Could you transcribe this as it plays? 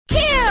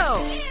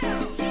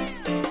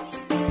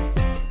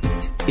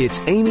It's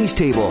Amy's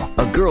Table,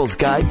 a girl's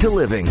guide to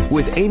living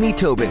with Amy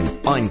Tobin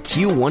on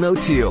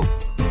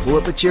Q102. Pull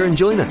up a chair and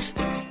join us.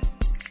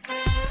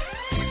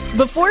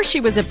 Before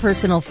she was a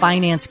personal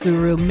finance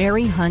guru,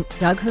 Mary Hunt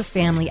dug her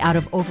family out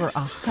of over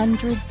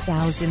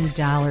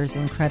 $100,000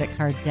 in credit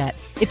card debt.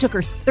 It took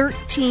her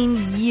 13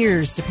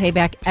 years to pay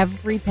back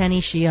every penny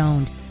she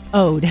owed.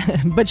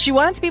 But she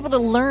wants people to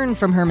learn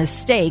from her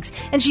mistakes,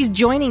 and she's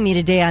joining me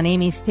today on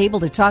Amy's Table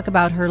to talk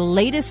about her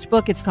latest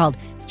book. It's called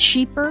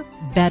Cheaper,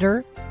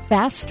 Better,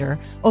 Faster.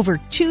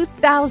 Over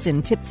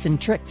 2,000 tips and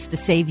tricks to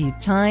save you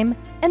time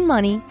and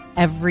money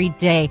every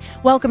day.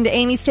 Welcome to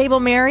Amy's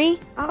Table, Mary.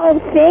 Oh,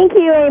 thank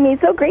you, Amy.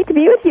 So great to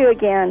be with you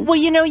again. Well,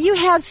 you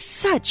have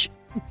such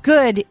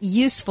good,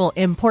 useful,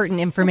 important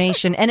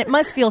information, and it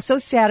must feel so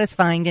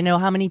satisfying to know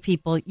how many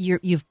people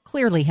you've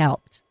clearly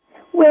helped.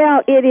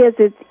 Well, it is.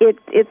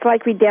 It's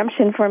like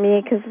redemption for me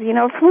because,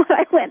 from what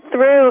I went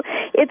through,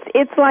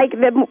 it's like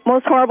the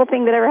most horrible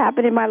thing that ever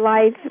happened in my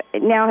life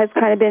now has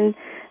kind of been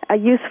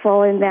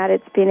useful in that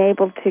it's been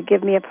able to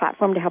give me a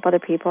platform to help other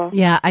people.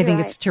 Yeah, I think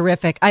it's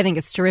terrific.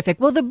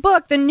 Well,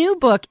 the new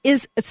book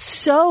is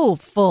so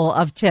full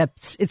of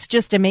tips. It's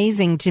just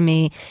amazing to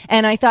me.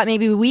 And I thought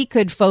maybe we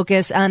could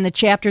focus on the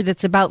chapter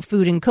that's about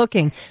food and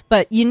cooking.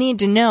 But you need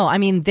to know,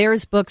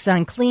 there's books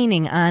on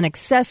cleaning, on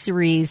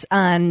accessories,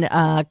 on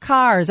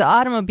cars,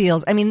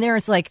 automobiles.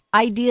 There's like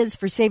ideas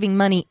for saving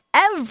money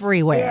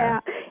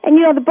everywhere. Yeah. And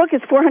the book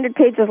is 400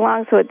 pages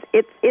long, so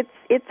it's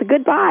a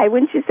good buy,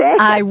 wouldn't you say?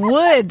 I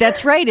would.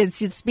 That's right.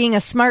 It's being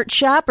a smart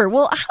shopper.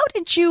 Well, how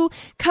did you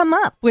come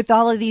up with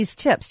all of these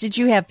tips? Did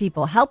you have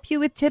people help you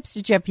with tips?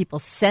 Did you have people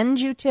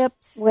send you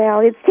tips?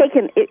 Well,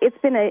 it's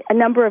been a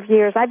number of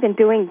years. I've been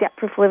doing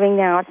debt-proof living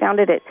now. I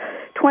founded it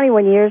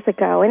 21 years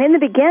ago. And in the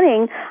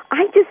beginning,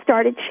 I just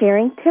started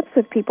sharing tips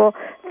with people,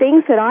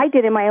 things that I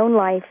did in my own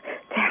life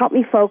to help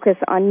me focus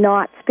on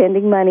not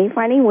spending money,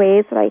 finding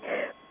ways that I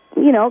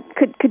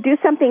could do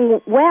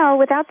something well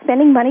without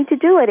spending money to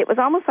do it. It was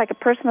almost like a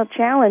personal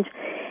challenge.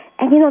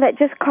 And, that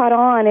just caught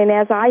on. And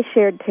as I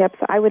shared tips,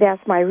 I would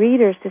ask my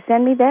readers to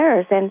send me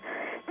theirs. And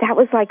that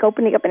was like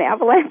opening up an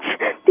avalanche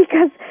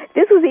because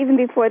this was even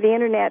before the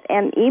Internet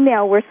and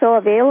email were so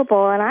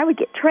available. And I would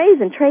get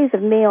trays and trays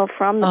of mail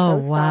from the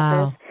post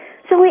office.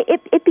 So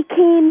it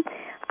became,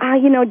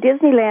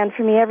 Disneyland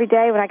for me every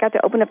day when I got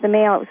to open up the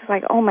mail. It was just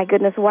like, oh, my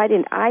goodness, why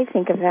didn't I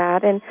think of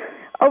that? And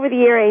over the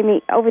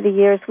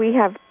years, we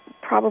have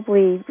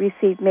probably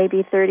received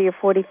maybe 30 or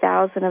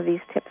 40,000 of these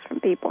tips from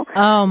people.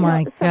 Oh,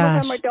 my gosh. Some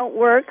of them don't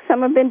work.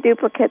 Some have been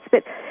duplicates.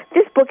 But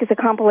this book is a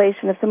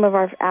compilation of some of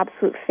our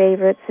absolute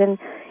favorites. And,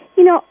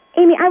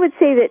 Amy, I would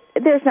say that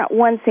there's not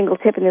one single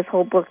tip in this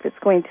whole book that's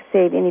going to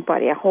save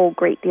anybody a whole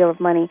great deal of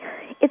money.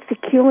 It's the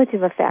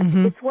cumulative effect.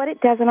 Mm-hmm. It's what it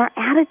does in our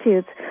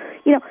attitudes.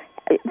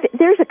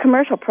 There's a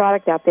commercial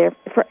product out there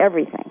for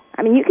everything.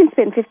 You can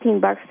spend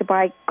 $15 to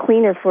buy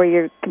cleaner for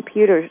your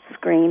computer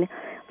screen.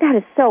 That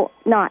is so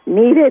not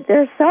needed.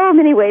 There are so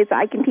many ways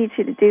I can teach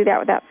you to do that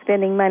without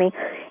spending money.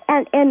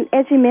 And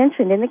as you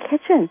mentioned, in the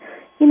kitchen,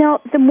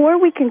 the more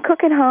we can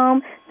cook at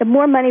home, the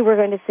more money we're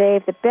going to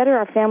save, the better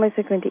our families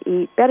are going to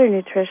eat, better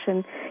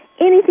nutrition.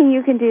 Anything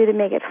you can do to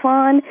make it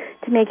fun,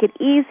 to make it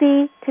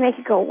easy, to make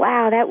it go,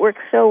 wow, that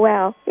works so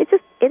well.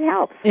 It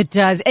helps. It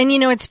does. And,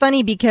 it's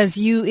funny because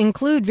you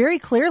include very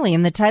clearly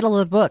in the title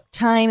of the book,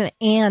 time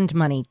and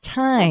money.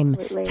 Time.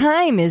 Absolutely.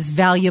 Time is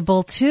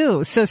valuable,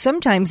 too. So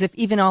sometimes if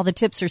even all the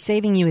tips are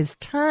saving you is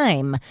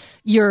time,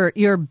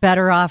 you're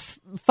better off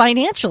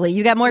financially.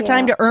 You got more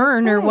time to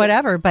earn or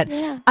whatever. But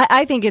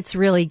I think it's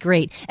really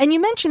great. And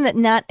you mentioned that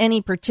not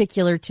any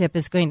particular tip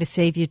is going to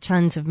save you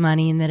tons of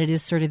money and that it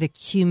is sort of the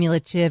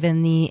cumulative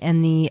and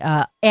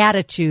the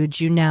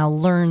attitudes you now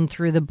learn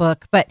through the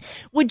book. But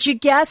would you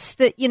guess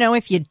that,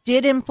 if you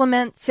did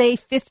implement, say,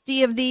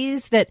 50 of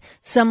these, that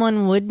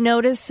someone would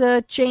notice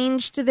a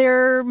change to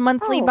their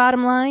monthly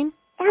bottom line?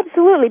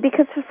 Absolutely,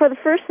 because for the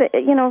first thing,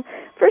 you're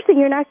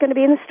not going to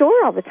be in the store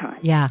all the time.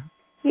 Yeah.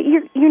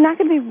 You're not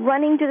going to be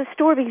running to the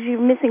store because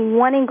you're missing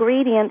one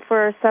ingredient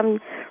for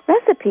some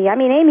recipe.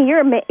 Amy,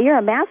 you're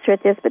a master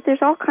at this, but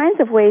there's all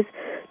kinds of ways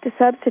to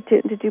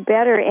substitute and to do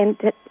better and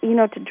to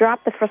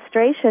drop the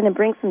frustration and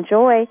bring some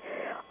joy.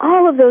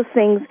 All of those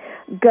things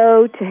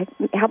go to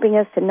helping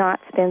us to not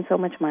spend so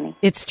much money.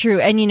 It's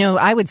true. And,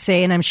 I would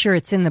say, and I'm sure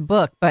it's in the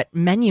book, but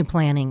menu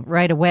planning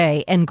right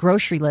away and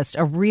grocery list,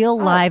 a real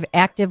live,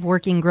 active,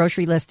 working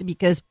grocery list,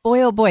 because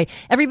boy, oh boy,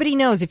 everybody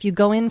knows if you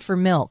go in for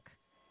milk,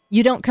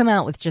 you don't come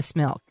out with just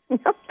milk. No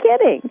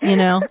kidding.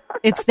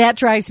 That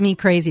drives me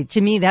crazy. To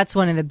me, that's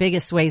one of the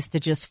biggest ways to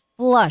just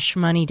flush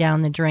money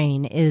down the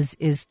drain is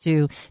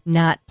to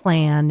not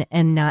plan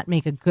and not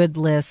make a good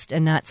list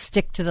and not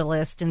stick to the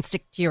list and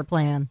stick to your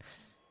plan.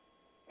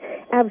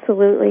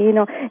 Absolutely.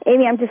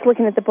 Amy, I'm just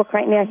looking at the book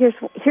right now.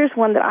 Here's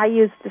one that I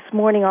used this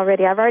morning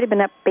already. I've already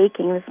been up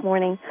baking this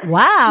morning.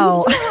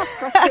 Wow. You know how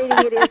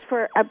frustrating it is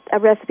for a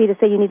recipe to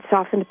say you need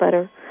softened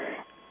butter.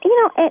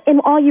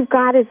 And all you've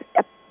got is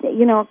a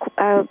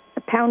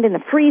pound in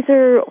the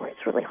freezer, or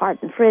it's really hard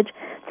in the fridge.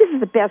 This is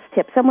the best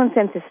tip. Someone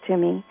sent this to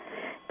me.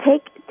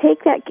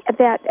 take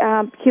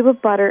that cube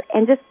of butter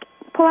and just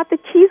pull out the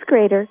cheese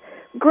grater,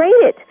 grate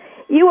it.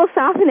 You will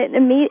soften it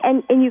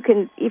and you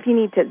can, if you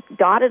need to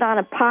dot it on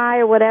a pie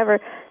or whatever.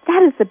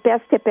 That is the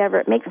best tip ever.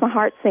 It makes my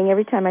heart sing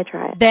every time I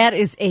try it. That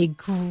is a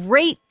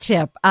great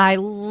tip. I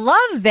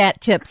love that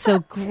tip. So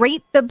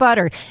grate the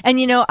butter. And,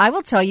 I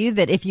will tell you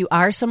that if you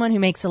are someone who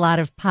makes a lot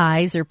of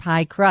pies or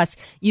pie crusts,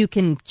 you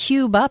can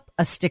cube up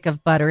a stick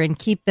of butter and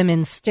keep them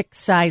in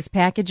stick-size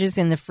packages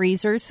in the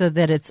freezer so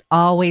that it's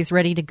always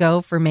ready to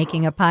go for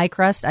making a pie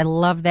crust. I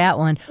love that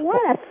one.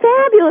 What a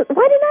fabulous...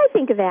 Why didn't I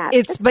think of that?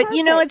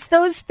 It's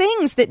those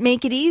things that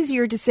make it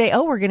easier to say,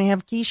 we're going to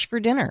have quiche for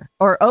dinner.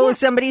 Or,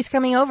 somebody's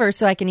coming over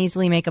so I can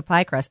easily make a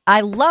pie crust.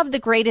 I love the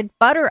grated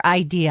butter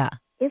idea.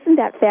 Isn't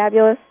that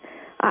fabulous?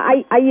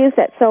 I use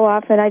that so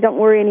often. I don't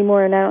worry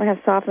anymore, and I don't have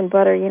softened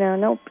butter.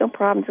 No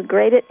problems.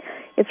 Grate it.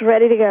 It's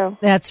ready to go.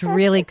 That's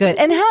really good.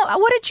 And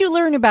what did you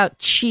learn about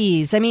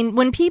cheese? I mean,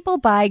 when people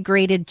buy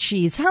grated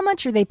cheese, how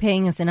much are they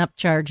paying as an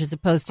upcharge as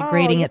opposed to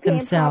grating it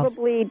themselves?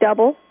 Probably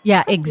double.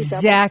 Yeah,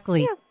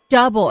 exactly.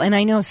 Double. And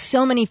I know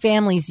so many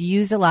families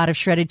use a lot of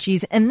shredded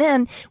cheese. And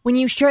then when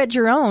you shred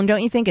your own,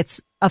 don't you think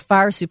it's a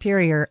far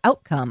superior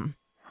outcome?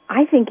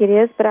 I think it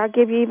is, but I'll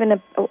give you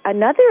even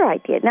another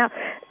idea. Now,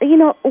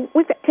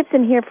 we've got tips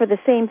in here for the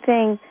same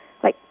thing,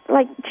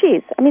 like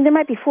cheese. I mean, there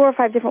might be 4 or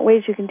 5 different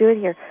ways you can do it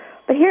here.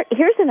 But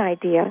here's an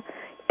idea.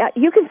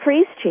 You can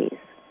freeze cheese.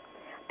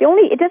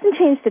 It doesn't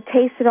change the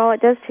taste at all.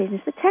 It does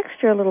change the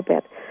texture a little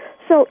bit.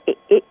 So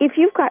if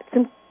you've got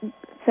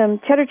some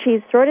cheddar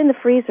cheese, throw it in the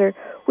freezer.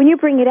 When you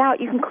bring it out,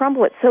 you can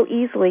crumble it so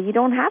easily. You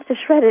don't have to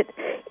shred it.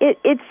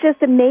 It's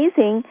just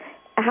amazing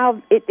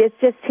how it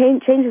just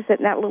changes it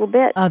in that little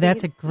bit. Oh,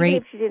 that's a great...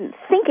 If you didn't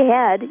think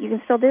ahead, you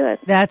can still do it.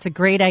 That's a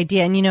great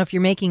idea. And, if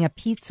you're making a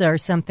pizza or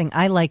something,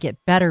 I like it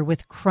better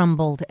with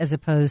crumbled as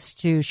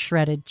opposed to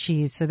shredded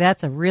cheese. So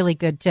that's a really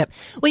good tip.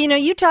 Well,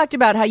 you talked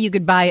about how you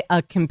could buy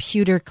a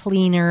computer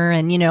cleaner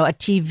and, a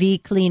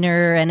TV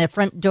cleaner and a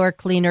front door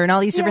cleaner and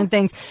all these different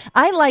things.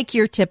 I like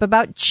your tip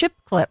about chip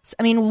clips.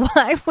 I mean,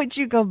 why would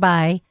you go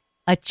buy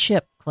a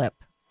chip clip?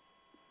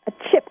 A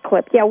chip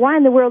clip. Yeah, why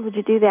in the world would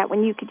you do that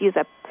when you could use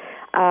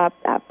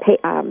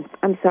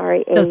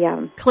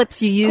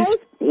clips you use?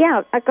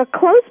 Like a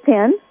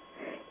clothespin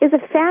is a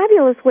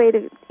fabulous way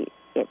to,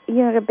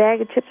 a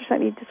bag of chips or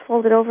something, you just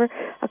fold it over.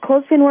 A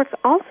clothespin works.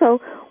 Also,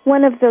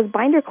 one of those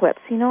binder clips,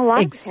 a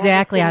lot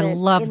exactly. I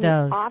love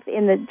those. Off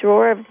in the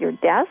drawer of your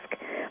desk.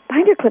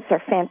 Binder clips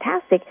are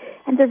fantastic,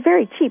 and they're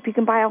very cheap. You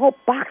can buy a whole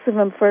box of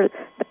them for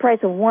the price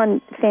of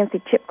one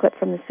fancy chip clip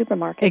from the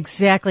supermarket.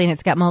 Exactly, and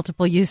it's got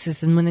multiple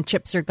uses, and when the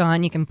chips are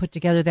gone, you can put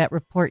together that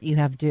report you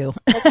have due.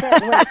 That's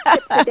right. When the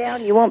chips are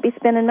down, you won't be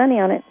spending money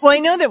on it. Well, I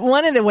know that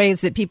one of the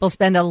ways that people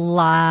spend a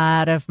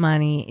lot of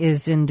money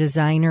is in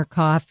designer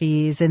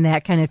coffees and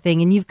that kind of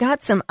thing, and you've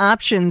got some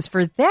options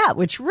for that,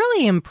 which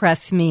really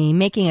impress me.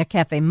 Making a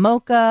cafe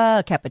mocha,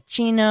 a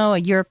cappuccino,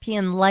 a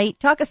European light.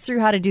 Talk us through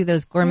how to do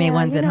those gourmet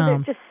ones at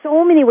home. There's just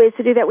so many ways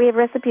to do that. We have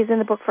recipes in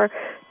the book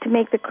to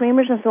make the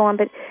creamers and so on,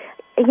 but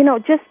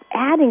just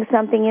adding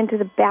something into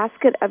the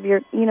basket of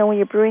your, when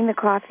you're brewing the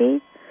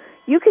coffee,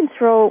 you can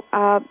throw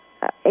a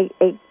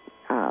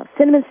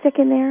cinnamon stick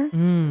in there.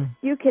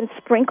 You can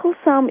sprinkle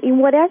some,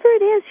 whatever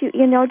it is.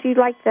 Do you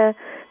like the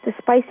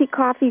spicy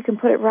coffee? You can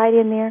put it right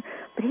in there.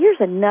 But here's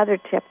another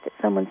tip that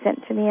someone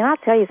sent to me, and I'll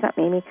tell you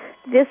something, Amy.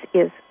 This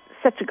is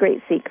such a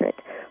great secret.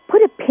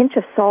 Put a pinch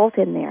of salt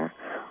in there.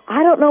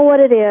 I don't know what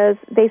it is.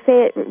 They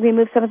say it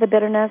removes some of the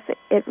bitterness.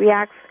 It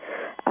reacts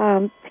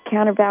to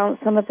counterbalance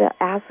some of the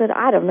acid.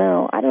 I don't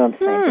know. I don't know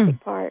the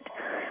scientific part.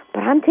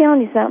 But I'm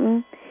telling you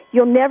something.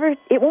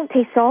 It won't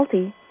taste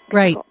salty.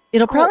 Right.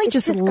 It'll probably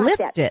just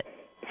lift it.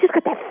 It's just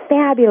got that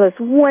fabulous,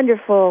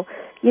 wonderful,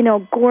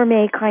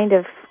 gourmet kind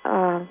of,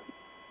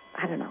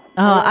 I don't know.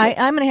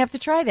 I'm going to have to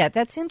try that.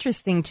 That's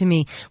interesting to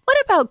me. What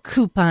about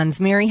coupons,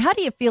 Mary? How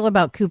do you feel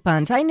about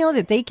coupons? I know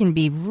that they can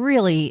be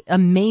really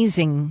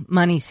amazing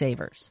money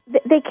savers.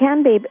 They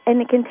can be,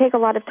 and it can take a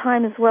lot of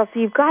time as well. So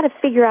you've got to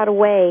figure out a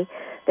way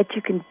that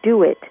you can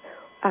do it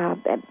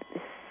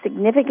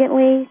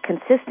significantly,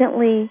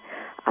 consistently,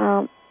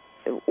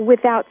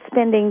 without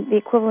spending the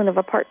equivalent of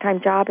a part-time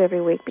job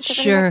every week. Because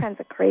that kinds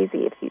of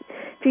crazy if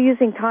you're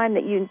using time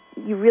that you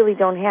really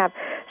don't have.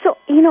 So,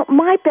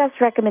 my best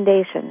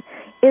recommendation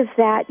is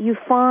that you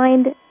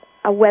find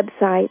a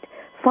website,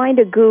 find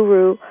a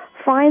guru,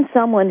 find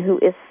someone who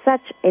is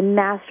such a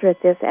master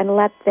at this and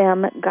let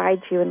them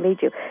guide you and lead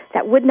you.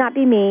 That would not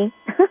be me.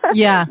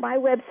 Yeah. My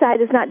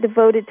website is not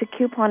devoted to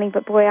couponing,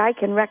 but boy, I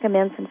can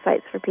recommend some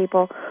sites for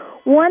people.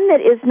 One that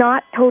is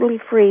not totally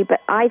free, but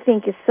I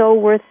think is so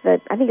worth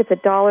it. I think it's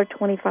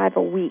 $1.25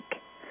 a week.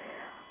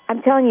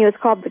 I'm telling you, it's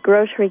called The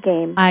Grocery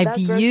Game. I've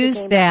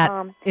used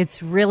that.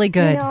 It's really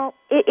good.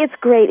 It's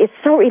great. It's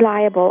so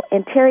reliable.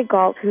 And Terry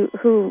Galt,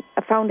 who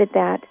founded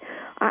that,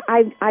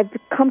 I've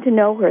come to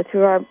know her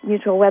through our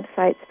mutual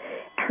websites.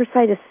 Her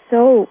site is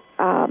so,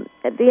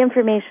 the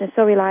information is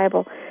so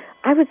reliable.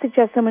 I would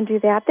suggest someone do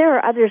that. There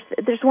are others.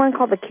 There's one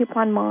called the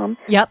Coupon Mom.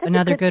 Yep, That's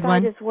another a good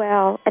one as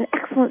well. An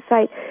excellent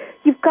site.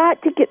 you've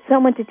got to get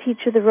someone to teach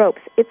you the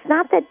ropes. It's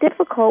not that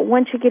difficult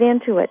once you get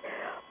into it.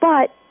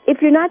 But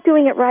if you're not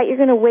doing it right, you're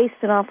going to waste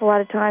an awful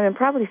lot of time and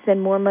probably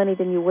spend more money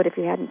than you would if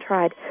you hadn't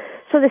tried.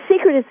 So the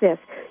secret is this.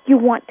 You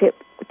want to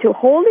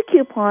hold a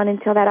coupon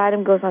until that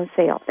item goes on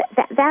sale.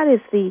 That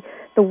is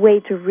the way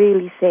to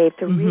really save,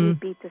 to really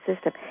beat the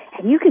system.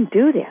 And you can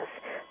do this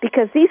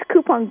because these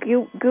coupon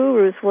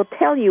gurus will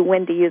tell you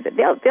when to use it.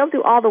 They'll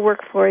do all the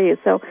work for you.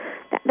 So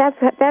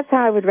that's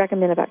how I would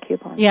recommend about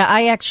coupons. Yeah,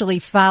 I actually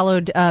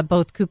followed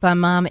both Coupon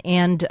Mom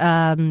and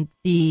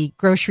the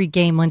grocery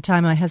game one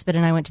time. My husband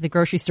and I went to the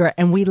grocery store,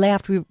 and we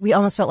laughed. We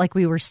almost felt like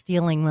we were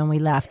stealing when we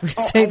left. We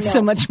saved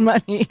so much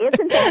money.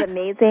 Isn't that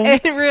amazing?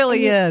 It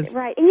really is.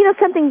 Right. And you know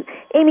something,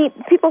 Amy,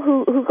 people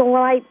who go,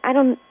 well, I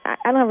don't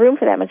have room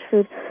for that much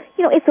food.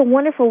 You know, it's a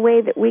wonderful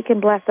way that we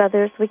can bless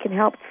others. We can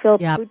help fill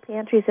food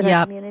pantries in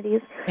our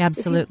communities.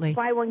 Absolutely. If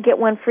you buy one, get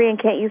one free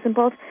and can't use them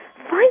both,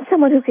 find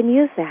someone who can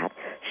use that.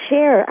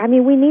 Share. I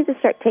mean, we need to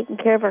start taking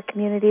care of our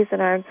communities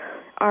and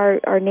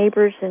our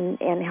neighbors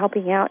and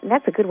helping out, and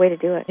that's a good way to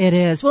do it. It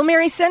is. Well,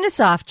 Mary, send us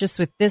off just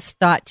with this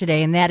thought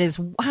today, and that is,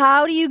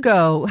 how do you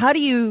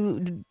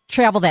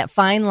travel that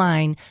fine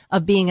line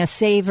of being a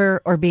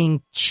saver or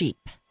being cheap?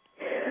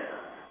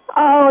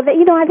 Oh,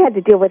 I've had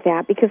to deal with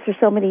that because for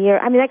so many years,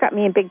 I mean, that got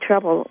me in big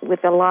trouble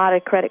with a lot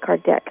of credit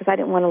card debt because I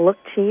didn't want to look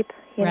cheap.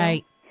 You know?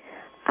 Right.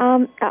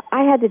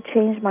 I had to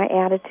change my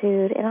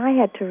attitude, and I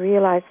had to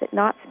realize that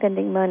not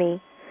spending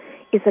money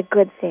is a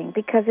good thing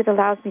because it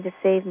allows me to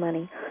save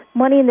money.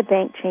 Money in the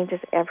bank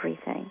changes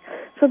everything.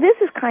 So this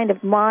is kind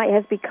of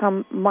has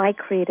become my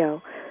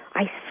credo.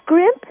 I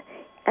scrimp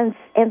and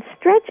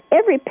stretch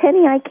every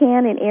penny I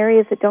can in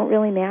areas that don't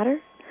really matter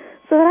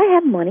so that I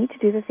have money to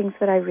do the things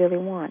that I really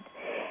want.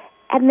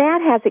 And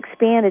that has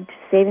expanded to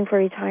saving for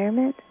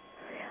retirement,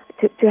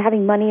 to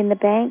having money in the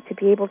bank, to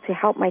be able to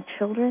help my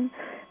children,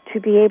 to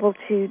be able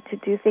to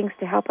do things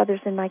to help others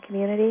in my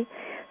community.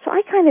 So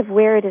I kind of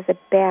wear it as a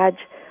badge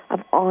of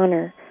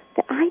honor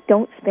that I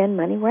don't spend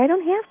money where I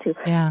don't have to.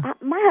 Yeah.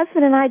 My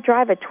husband and I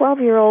drive a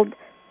 12-year-old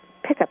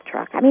pickup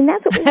truck. I mean,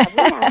 that's what we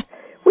have.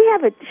 We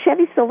have a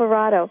Chevy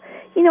Silverado.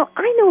 You know,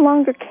 I no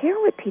longer care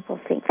what people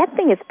think. That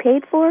thing is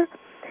paid for.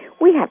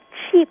 We have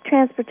cheap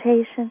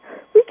transportation.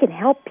 We can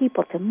help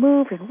people to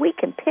move, and we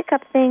can pick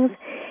up things.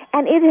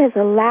 And it has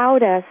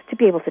allowed us to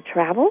be able to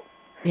travel,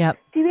 to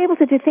be able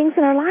to do things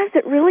in our lives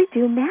that really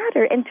do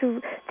matter and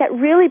that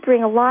really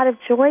bring a lot of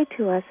joy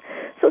to us.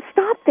 So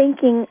stop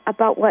thinking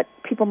about what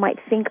people might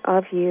think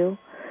of you.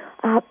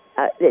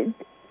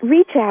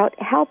 Reach out,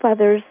 help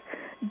others,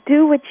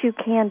 do what you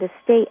can to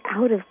stay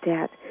out of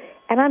debt.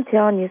 And I'm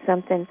telling you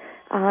something,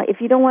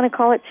 if you don't want to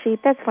call it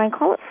cheap, that's fine.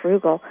 Call it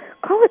frugal.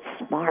 Call it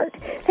smart.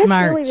 That's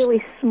really,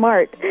 really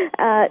smart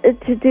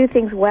to do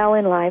things well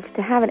in life,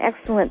 to have an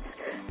excellent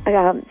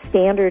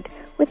standard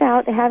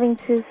without having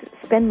to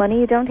spend money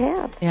you don't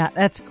have. Yeah,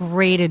 that's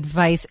great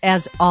advice,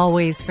 as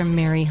always, from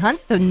Mary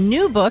Hunt. The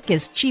new book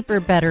is Cheaper,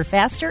 Better,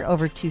 Faster,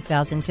 over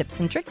 2,000 tips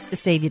and tricks to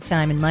save you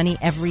time and money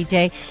every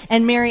day.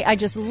 And Mary, I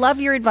just love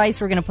your advice.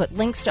 We're going to put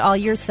links to all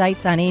your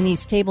sites on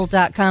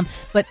amystable.com.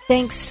 But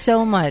thanks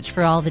so much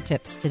for all the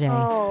tips today.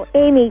 Oh,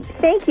 Amy,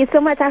 thank you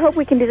so much. I hope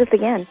we can do this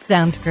again.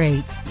 Sounds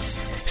great.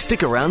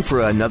 Stick around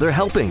for another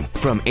helping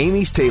from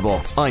Amy's Table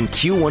on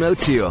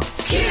Q102.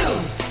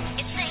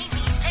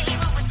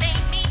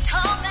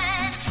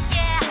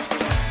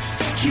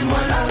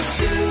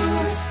 Q102.